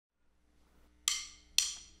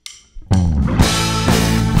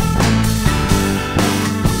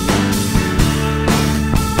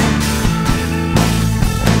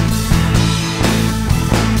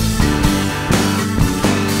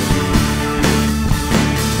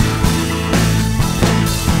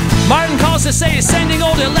to say is sending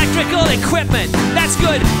old electrical equipment. That's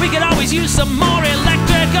good, we could always use some more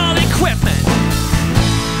electrical equipment.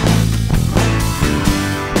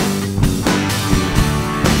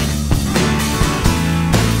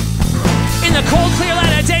 In the cold, clear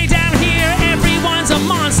light of day down here, everyone's a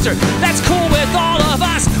monster. That's cool with all of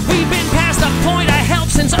us. We've been past the point of help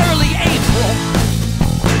since early April.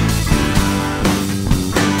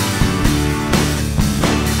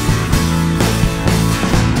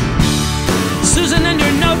 Susan and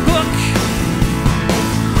her notebook,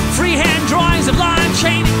 freehand drawings of Lon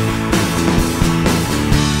Chaney,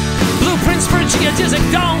 blueprints for geodesic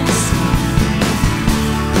domes,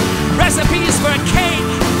 recipes for cake.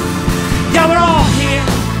 Yeah, we're all here,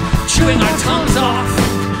 chewing our tongues off,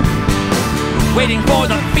 waiting for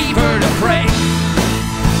the fever to break.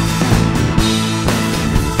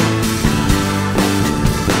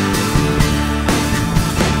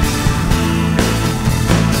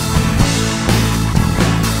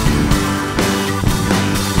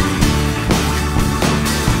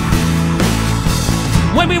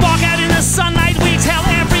 When we walk out in the sunlight, we tell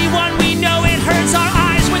everyone we know it hurts our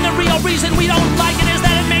eyes, when the real reason we don't like it is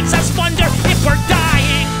that it makes us wonder if we're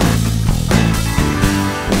dying.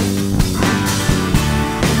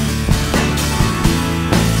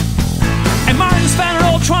 And Martin's found an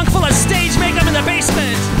old trunk full of stage makeup in the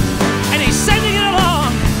basement, and he's sending it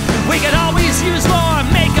along. We could always use more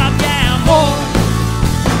makeup, yeah, more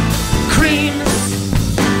creams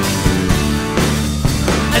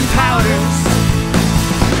and powders.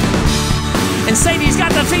 And Sadie's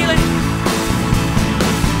got the feeling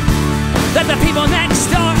that the people next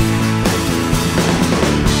door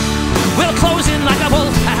will close in like a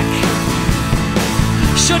wolf pack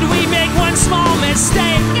should we make one small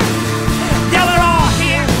mistake. Yeah, we're all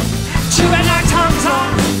here, chewing our tongues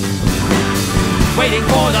off, waiting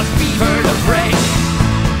for the fever to